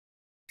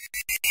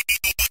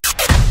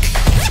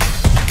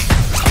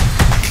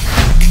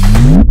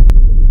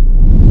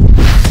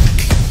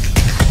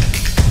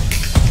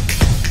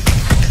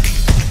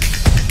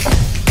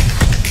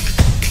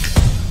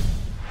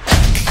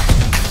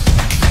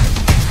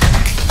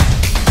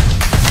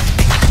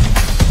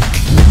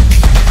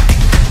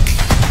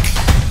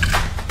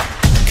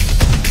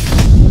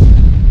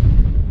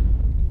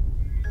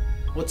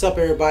What's up,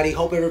 everybody?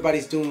 Hope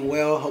everybody's doing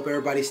well. Hope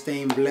everybody's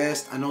staying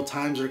blessed. I know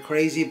times are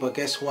crazy, but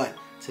guess what?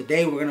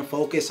 Today we're gonna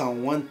focus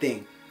on one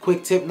thing.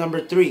 Quick tip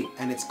number 3,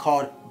 and it's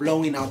called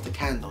blowing out the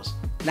candles.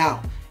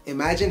 Now,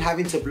 imagine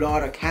having to blow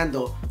out a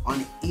candle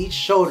on each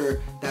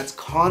shoulder that's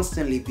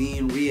constantly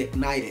being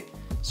reignited.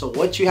 So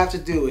what you have to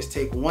do is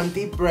take one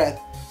deep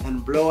breath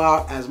and blow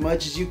out as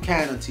much as you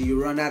can until you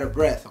run out of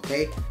breath,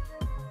 okay?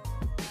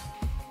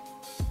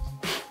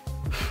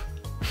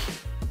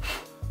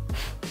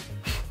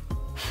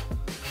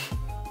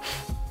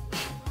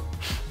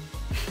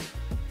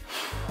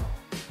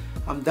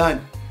 I'm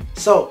done.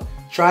 So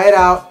try it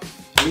out.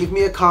 Leave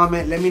me a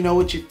comment. Let me know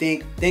what you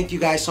think. Thank you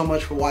guys so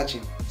much for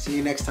watching. See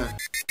you next time.